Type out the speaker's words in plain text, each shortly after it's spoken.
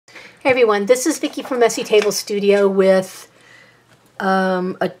Hey everyone, this is Vicki from Messy Table Studio with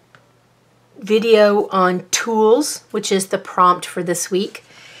a video on tools, which is the prompt for this week.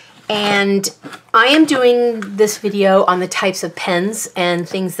 And I am doing this video on the types of pens and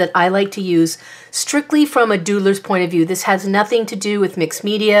things that I like to use strictly from a doodler's point of view. This has nothing to do with mixed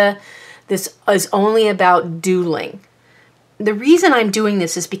media. This is only about doodling. The reason I'm doing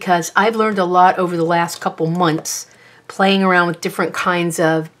this is because I've learned a lot over the last couple months playing around with different kinds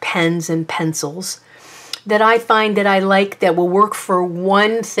of pens and pencils that I find that I like that will work for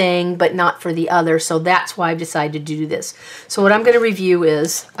one thing but not for the other. So that's why I've decided to do this. So what I'm going to review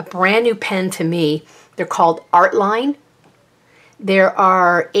is a brand new pen to me. They're called Artline. There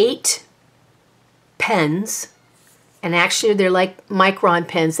are 8 pens, and actually they're like Micron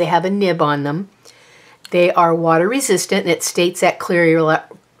pens. They have a nib on them. They are water resistant, and it states that clearly,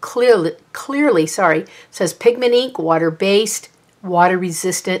 says pigment ink, water-based,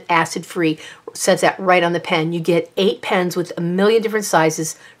 water-resistant, acid-free. Says that right on the pen. You get 8 pens with a million different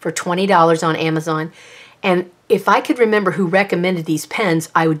sizes for $20 on Amazon. And if I could remember who recommended these pens,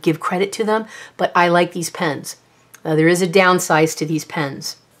 I would give credit to them, but I like these pens. Now, there is a downside to these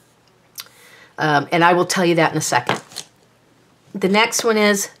pens, and I will tell you that in a second. The next one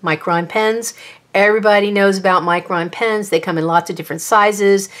is Micron pens. Everybody knows about Micron pens. They come in lots of different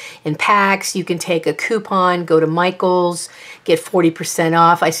sizes, in packs. You can take a coupon, go to Michael's, get 40%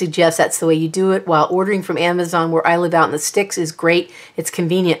 off. I suggest that's the way you do it. While ordering from Amazon, where I live out in the sticks, is great. It's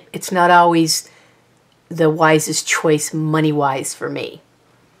convenient. It's not always the wisest choice money-wise for me.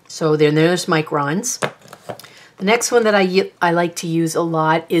 So then there's Microns. The next one that I like to use a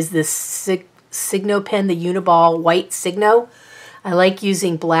lot is this Signo pen, the Uniball White Signo. I like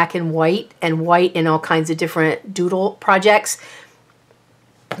using black and white in all kinds of different doodle projects.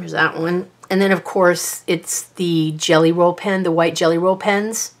 There's that one. And then, of course, it's the Jelly Roll pen, the white Jelly Roll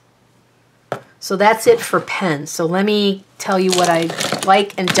pens. So that's it for pens. So let me tell you what I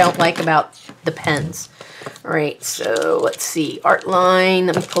like and don't like about the pens. All right, so let's see. Artline.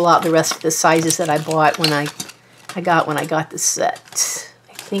 Let me pull out the rest of the sizes that I bought when I got the set.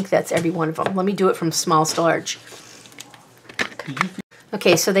 I think that's every one of them. Let me do it from small to large.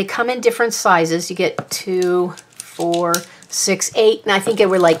 Okay, so they come in different sizes. You get 2, 4, 6, 8, and I think they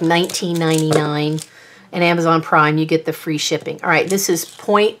were like $19.99. And Amazon Prime, you get the free shipping. All right, this is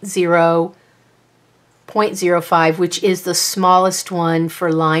 0.05, which is the smallest one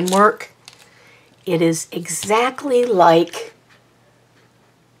for line work. It is exactly like,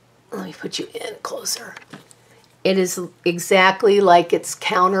 let me put you in closer. It is exactly like its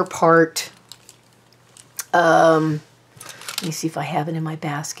counterpart. Let me see if I have it in my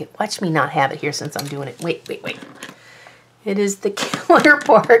basket. Watch me not have it here since I'm doing it. Wait. It is the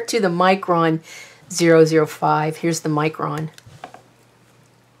counterpart to the Micron 005. Here's the Micron.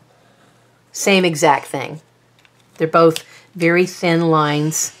 Same exact thing. They're both very thin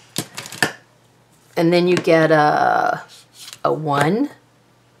lines. And then you get a 1.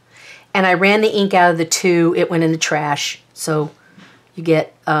 And I ran the ink out of the 2. It went in the trash. So you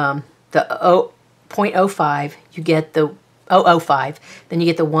get the 0.05. You get the 0.05. Then you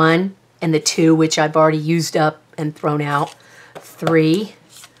get the 1 and the 2, which I've already used up and thrown out. 3,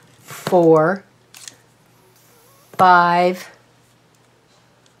 4, 5,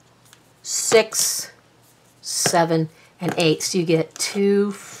 6, 7, and 8. So you get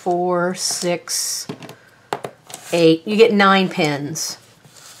 2, 4, 6, 8. You get 9 pens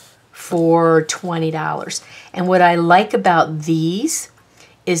for $20. And what I like about these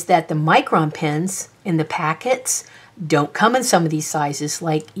is that the Micron pens in the packets don't come in some of these sizes.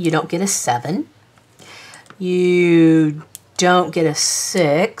 Like, you don't get a 7. You don't get a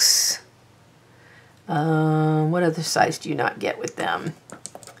 6. What other size do you not get with them?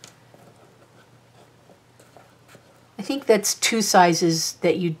 I think that's 2 sizes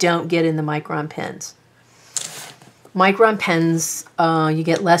that you don't get in the Micron pens. Micron pens, you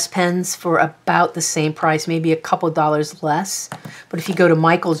get less pens for about the same price, maybe a couple dollars less. But if you go to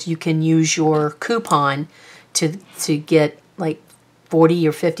Michael's, you can use your coupon to get like 40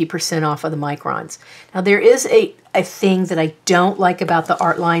 or 50% off of the Microns. Now, there is a thing that I don't like about the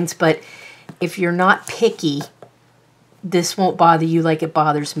Artlines, but if you're not picky, this won't bother you like it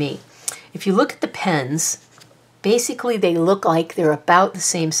bothers me. If you look at the pens, basically they look like they're about the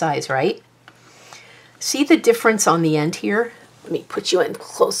same size, right? See the difference on the end here? Let me put you in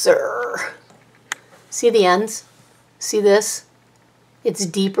closer. See the ends? See this? It's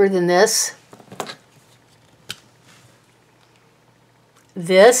deeper than this.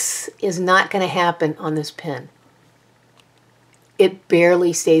 This is not going to happen on this pen. It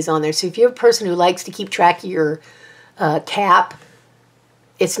barely stays on there. So if you're a person who likes to keep track of your cap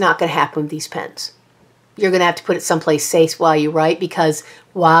it's not going to happen with these pens. You're going to have to put it someplace safe while you write, because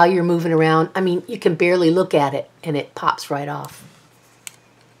while you're moving around, I mean, you can barely look at it and it pops right off.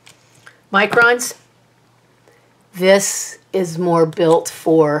 Microns, this is more built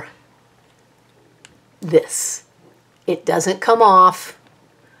for this. It doesn't come off.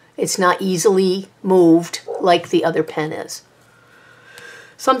 It's not easily moved like the other pen is.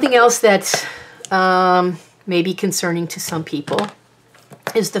 Something else that's maybe concerning to some people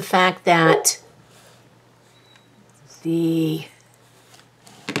is the fact that I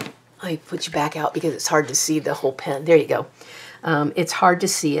put you back out because it's hard to see the whole pen. There you go. It's hard to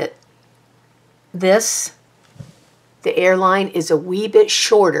see it. The Airline is a wee bit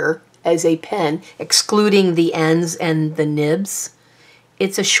shorter as a pen, excluding the ends and the nibs.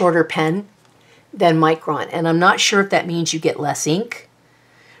 It's a shorter pen than Micron, and I'm not sure if that means you get less ink,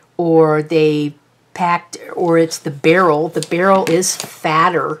 or they packed, or it's the barrel. The barrel is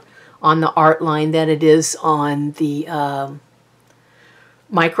fatter on the Artline than it is on the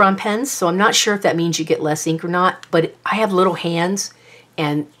Micron pens, so I'm not sure if that means you get less ink or not, but I have little hands,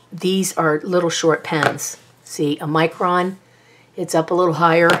 and these are little short pens. See, a Micron, it's up a little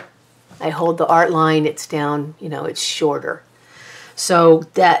higher. I hold the Artline, it's down, you know, it's shorter. So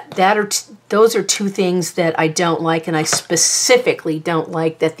those are two things that I don't like, and I specifically don't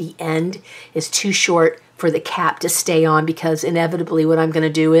like that the end is too short for the cap to stay on, because inevitably what I'm going to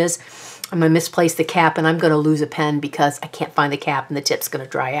do is I'm going to misplace the cap and I'm going to lose a pen because I can't find the cap and the tip's going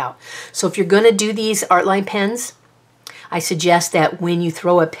to dry out. So if you're going to do these Artline pens, I suggest that when you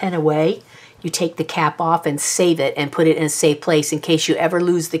throw a pen away, you take the cap off and save it and put it in a safe place in case you ever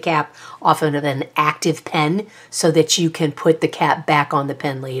lose the cap off of an active pen, so that you can put the cap back on the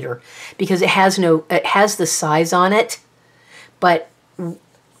pen later. Because it has the size on it, but you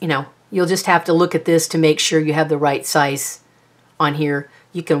know, you'll just have to look at this to make sure you have the right size on here.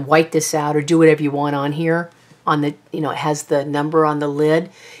 You can white this out or do whatever you want on here. On the, you know, it has the number on the lid,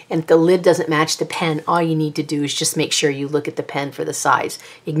 and if the lid doesn't match the pen, all you need to do is just make sure you look at the pen for the size.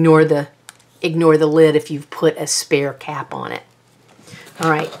 Ignore the lid if you've put a spare cap on it.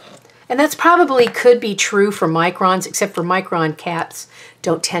 All right, and that's probably could be true for Microns, except for Micron caps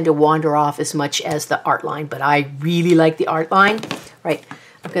don't tend to wander off as much as the Artline, but I really like the Artline. Right,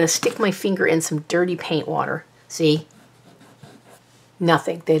 I'm going to stick my finger in some dirty paint water. See?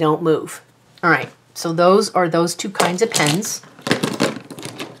 Nothing. They don't move. All right, so those are those two kinds of pens.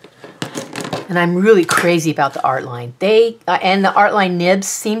 And I'm really crazy about the Artline. And the Artline nibs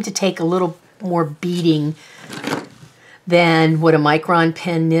seem to take a little more beating than what a Micron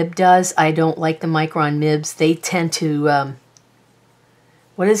pen nib does. I don't like the Micron nibs. They tend to,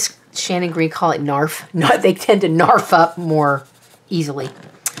 what does Shannon Green call it? Narf? No, they tend to narf up more easily.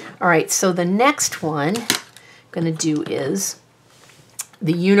 All right, so the next one I'm going to do is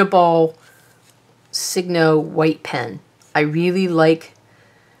the Uniball Signo white pen. I really like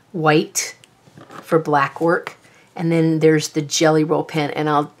white for black work. And then there's the Jelly Roll pen, and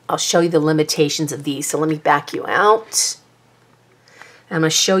I'll show you the limitations of these. So let me back you out. I'm going to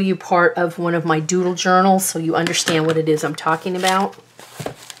show you part of one of my doodle journals so you understand what it is I'm talking about.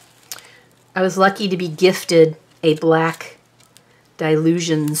 I was lucky to be gifted a black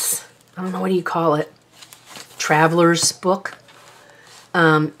Dylusions, I don't know, what do you call it? Traveler's book.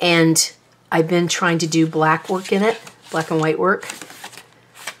 And I've been trying to do black work in it, black and white work.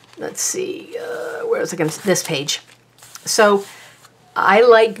 Let's see, where was I going to, this page. So I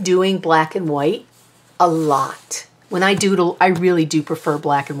like doing black and white a lot. When I doodle, I really do prefer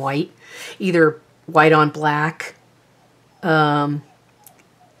black and white, either white on black. But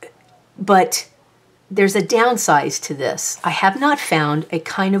there's a downside to this. I have not found a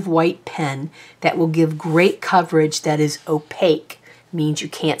kind of white pen that will give great coverage that is opaque, means you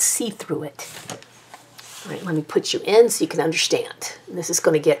can't see through it. All right, let me put you in so you can understand. This is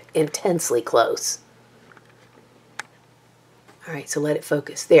going to get intensely close. All right, so let it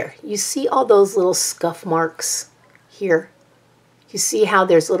focus. There, you see all those little scuff marks here? You see how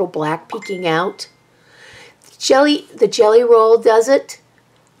there's little black peeking out? The Jelly Roll does it,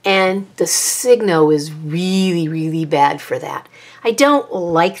 and the Signo is really, really bad for that. I don't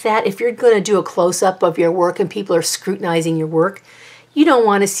like that. If you're going to do a close-up of your work and people are scrutinizing your work, you don't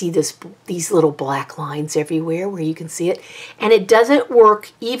want to see these little black lines everywhere where you can see it. And it doesn't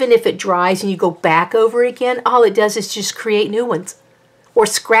work even if it dries and you go back over it again. All it does is just create new ones or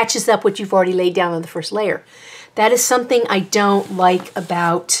scratches up what you've already laid down on the first layer. That is something I don't like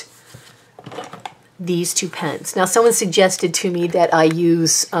about these two pens. Now, someone suggested to me that I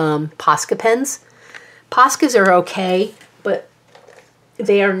use Posca pens. Poscas are okay, but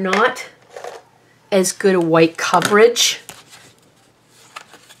they are not as good a white coverage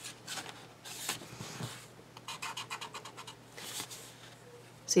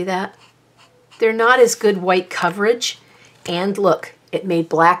See that? They're not as good white coverage. And look, it made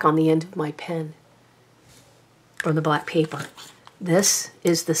black on the end of my pen, or the black paper. This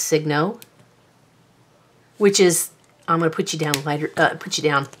is the Signo, which is, I'm going to put you down lighter, put you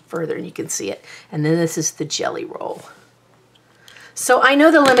down further and you can see it. And then this is the Jelly Roll. So I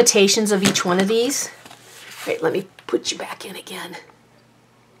know the limitations of each one of these. Wait, let me put you back in again.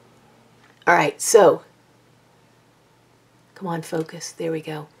 All right, so, come on, focus. There we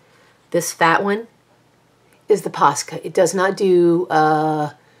go. This fat one is the Posca. It does not do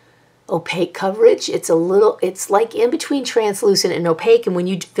opaque coverage. It's like in between translucent and opaque, and when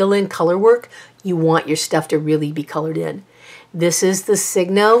you fill in color work, you want your stuff to really be colored in. This is the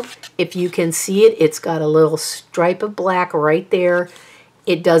Signo. If you can see it, it's got a little stripe of black right there.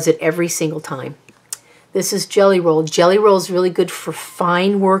 It does it every single time. This is Jelly Roll. Jelly Roll is really good for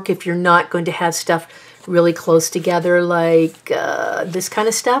fine work if you're not going to have stuff really close together like this kind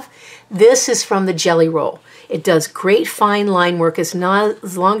of stuff. This is from the Jelly Roll. It does great fine line work as long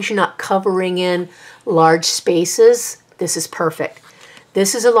as you're not covering in large spaces. This is perfect.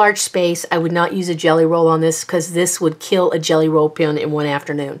 This is a large space. I would not use a Jelly Roll on this because this would kill a Jelly Roll pen in one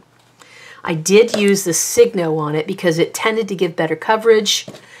afternoon. I did use the Signo on it because it tended to give better coverage.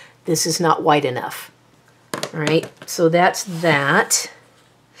 This is not white enough. All right, so that's that.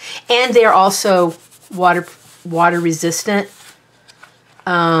 And they're also water resistant,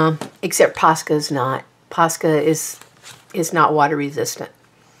 except Posca is not. Posca is not water resistant.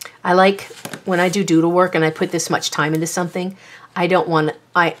 I like when I do doodle work and I put this much time into something, I don't want,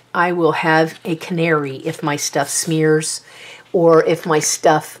 I will have a canary if my stuff smears or if my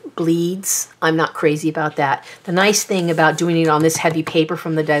stuff bleeds. I'm not crazy about that. The nice thing about doing it on this heavy paper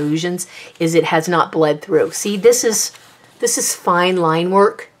from the Dylusions is it has not bled through. See, this is fine line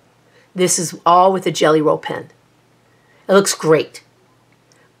work. This is all with a Jelly Roll pen. It looks great.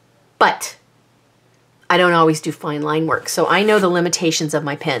 But I don't always do fine line work, so I know the limitations of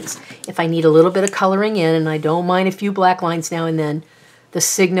my pens. If I need a little bit of coloring in, and I don't mind a few black lines now and then, the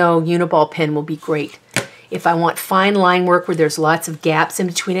Signo Uniball pen will be great. If I want fine line work where there's lots of gaps in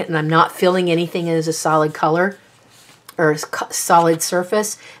between it and I'm not filling anything as a solid color or solid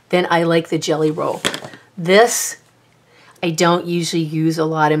surface, then I like the Jelly Roll. This, I don't usually use a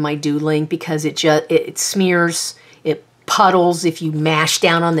lot in my doodling because it smears, it puddles. If you mash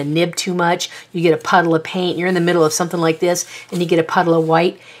down on the nib too much, you get a puddle of paint. You're in the middle of something like this and you get a puddle of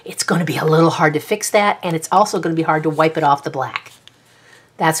white. It's going to be a little hard to fix that, and it's also going to be hard to wipe it off the black.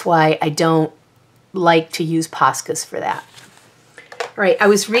 That's why I don't like to use Poscas for that. All right, I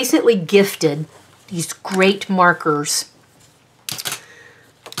was recently gifted these great markers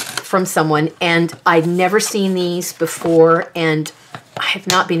from someone, and I'd never seen these before, and I have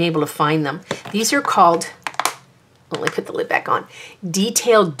not been able to find them. These are called, let me put the lid back on,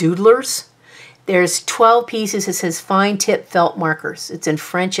 Detailed Doodlers. There's 12 pieces. It says fine tip felt markers. It's in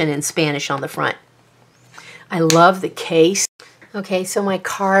French and in Spanish on the front. I love the case. Okay, so my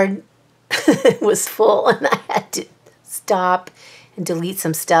card was full and I had to stop and delete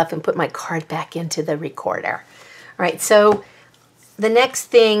some stuff and put my card back into the recorder. All right, so the next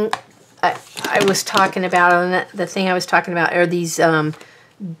thing I was talking about, and the thing I was talking about are these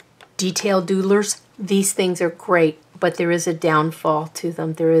Detailed Doodlers. These things are great, but there is a downfall to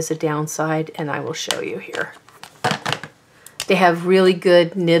them. There is a downside, and I will show you here. They have really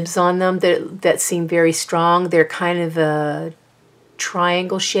good nibs on them that seem very strong. They're kind of a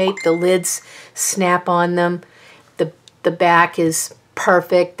triangle shape. The lids snap on them. The back is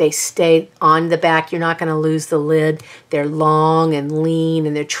perfect. They stay on the back. You're not going to lose the lid. They're long and lean,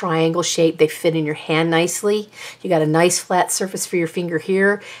 and they're triangle shaped. They fit in your hand nicely. You got a nice flat surface for your finger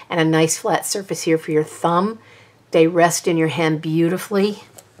here and a nice flat surface here for your thumb. They rest in your hand beautifully.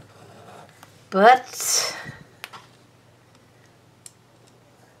 But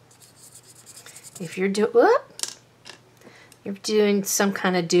if you're doing some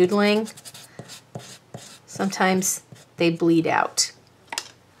kind of doodling, sometimes they bleed out.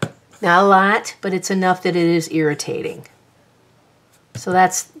 Not a lot, but it's enough that it is irritating. So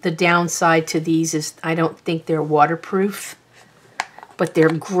that's the downside to these, is I don't think they're waterproof, but they're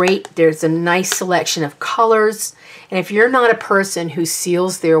great. There's a nice selection of colors, and if you're not a person who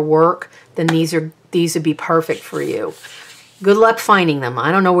seals their work, then these would be perfect for you. Good luck finding them.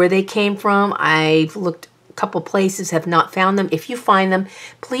 I don't know where they came from. I've looked a couple places, have not found them. If you find them,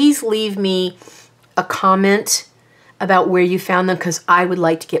 please leave me a comment about where you found them, because I would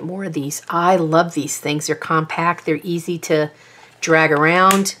like to get more of these. I love these things. They're compact. They're easy to drag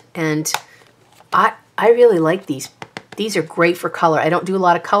around, and I really like these. These are great for color. I don't do a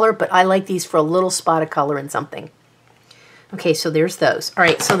lot of color, but I like these for a little spot of color in something. Okay, so there's those. All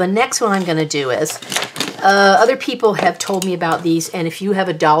right, so the next one I'm going to do is, other people have told me about these, and if you have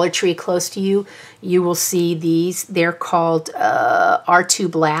a Dollar Tree close to you, you will see these. They're called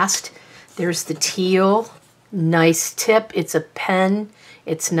R2 Blast. There's the teal. Nice tip. It's a pen.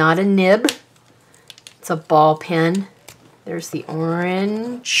 It's not a nib. It's a ball pen. There's the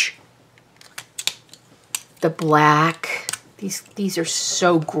orange. The black. These are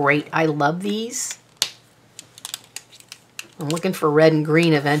so great. I love these. I'm looking for red and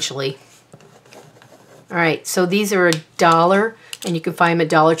green eventually. All right, so these are $1, and you can find them at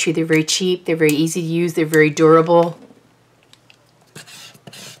Dollar Tree. They're very cheap. They're very easy to use. They're very durable.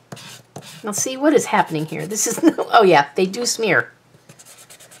 Now see, what is happening here? This is, oh yeah, they do smear.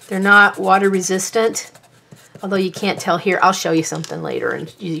 They're not water resistant, although you can't tell here. I'll show you something later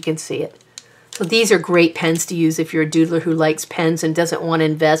and you can see it. So these are great pens to use if you're a doodler who likes pens and doesn't want to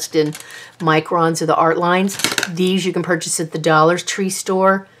invest in microns or the art lines. These you can purchase at the Dollar Tree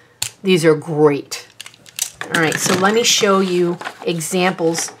store. These are great. All right, so let me show you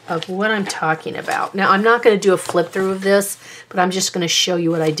examples of what I'm talking about. Now, I'm not going to do a flip through of this, but I'm just going to show you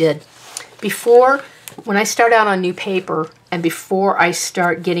what I did. Before, when I start out on new paper, and before I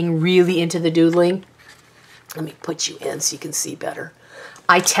start getting really into the doodling, let me put you in so you can see better.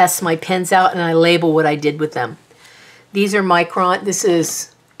 I test my pens out and I label what I did with them. These are Micron. This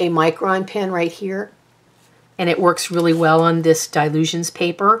is a Micron pen right here, and it works really well on this Dylusions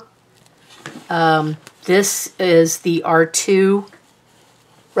paper. This is the R2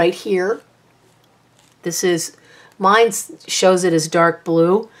 right here. This is, mine shows it as dark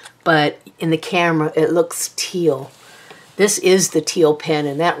blue, but in the camera it looks teal. This is the teal pen,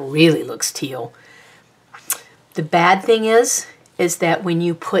 and that really looks teal. The bad thing is that when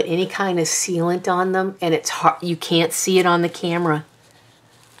you put any kind of sealant on them, and it's hard, you can't see it on the camera.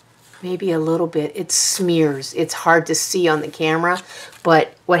 Maybe a little bit. It smears. It's hard to see on the camera,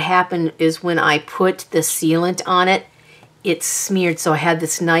 but what happened is when I put the sealant on it, it smeared, so I had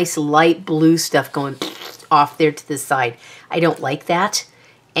this nice light blue stuff going off there to the side. I don't like that,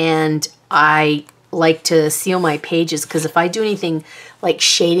 and I like to seal my pages because if I do anything like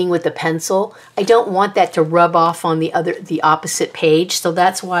shading with a pencil, I don't want that to rub off on the opposite page, so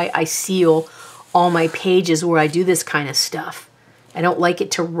that's why I seal all my pages where I do this kind of stuff. I don't like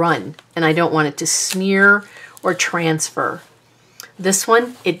it to run, and I don't want it to smear or transfer. This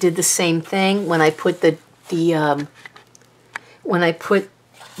one, it did the same thing. When I put the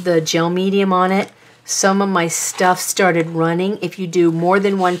gel medium on it, some of my stuff started running. If you do more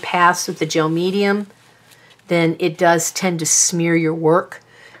than one pass with the gel medium, then it does tend to smear your work,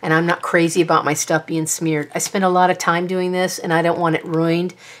 and I'm not crazy about my stuff being smeared. I spend a lot of time doing this, and I don't want it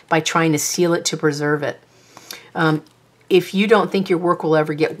ruined by trying to seal it to preserve it. If you don't think your work will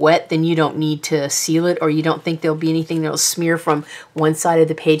ever get wet, then you don't need to seal it, or you don't think there'll be anything that'll smear from one side of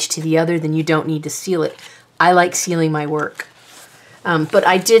the page to the other, then you don't need to seal it. I like sealing my work. But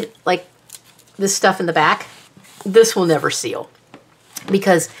I did, like this stuff in the back, this will never seal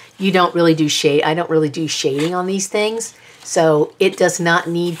because you don't really do shade. I don't really do shading on these things, so it does not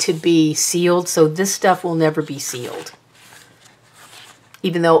need to be sealed, so this stuff will never be sealed.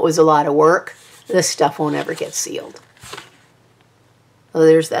 Even though it was a lot of work, this stuff won't ever get sealed. Oh,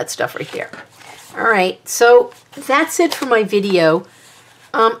 there's that stuff right there. All right, so that's it for my video.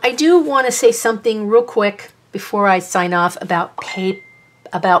 I do want to say something real quick before I sign off about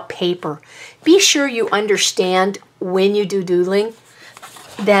paper. Be sure you understand when you do doodling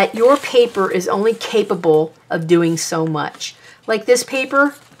that your paper is only capable of doing so much. Like this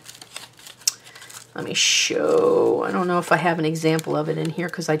paper, let me show, I don't know if I have an example of it in here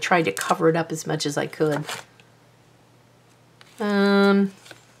because I tried to cover it up as much as I could.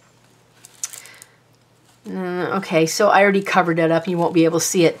 Okay, so I already covered it up and you won't be able to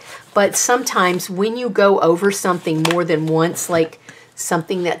see it. But sometimes when you go over something more than once, like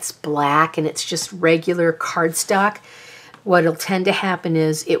something that's black and it's just regular cardstock, what'll tend to happen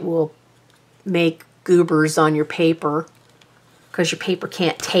is it will make goobers on your paper because your paper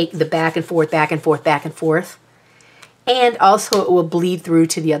can't take the back and forth, back and forth, back and forth. And also it will bleed through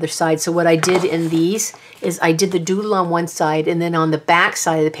to the other side. So what I did in these is I did the doodle on one side, and then on the back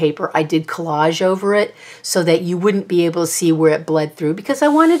side of the paper I did collage over it so that you wouldn't be able to see where it bled through, because I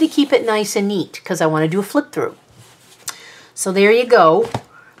wanted to keep it nice and neat because I want to do a flip through. So there you go.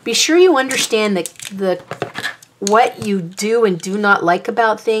 Be sure you understand what you do and do not like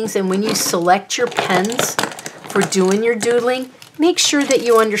about things, and when you select your pens for doing your doodling, make sure that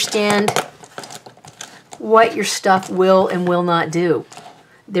you understand what your stuff will and will not do.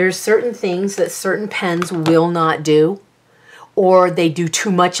 There's certain things that certain pens will not do, or they do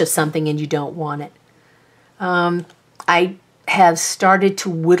too much of something and you don't want it. I have started to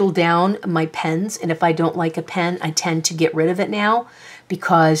whittle down my pens, and if I don't like a pen, I tend to get rid of it now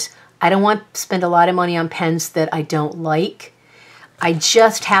because I don't want to spend a lot of money on pens that I don't like. I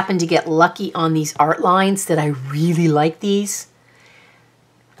just happened to get lucky on these art lines that I really like these.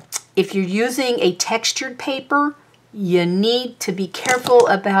 If you're using a textured paper, you need to be careful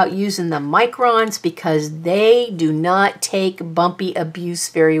about using the microns because they do not take bumpy abuse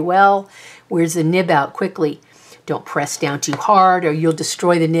very well. Wears the nib out quickly. Don't press down too hard or you'll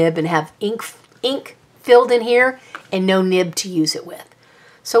destroy the nib and have ink filled in here and no nib to use it with.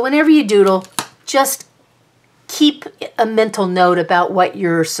 So whenever you doodle, just keep a mental note about what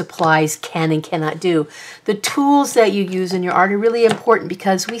your supplies can and cannot do. The tools that you use in your art are really important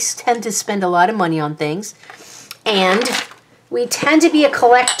because we tend to spend a lot of money on things and we tend to be a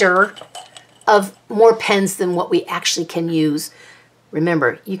collector of more pens than what we actually can use.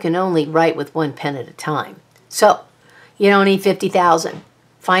 Remember, you can only write with one pen at a time. So you don't need 50,000.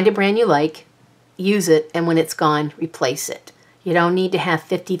 Find a brand you like, use it, and when it's gone, replace it. You don't need to have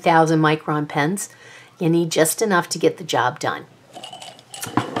 50,000 micron pens. You need just enough to get the job done.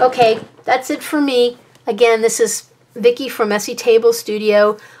 Okay, that's it for me. Again, this is Vicki from Messy Table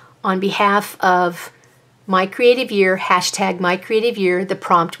Studio on behalf of My Creative Year, #MyCreativeYear. The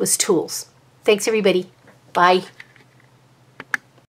prompt was tools. Thanks, everybody. Bye.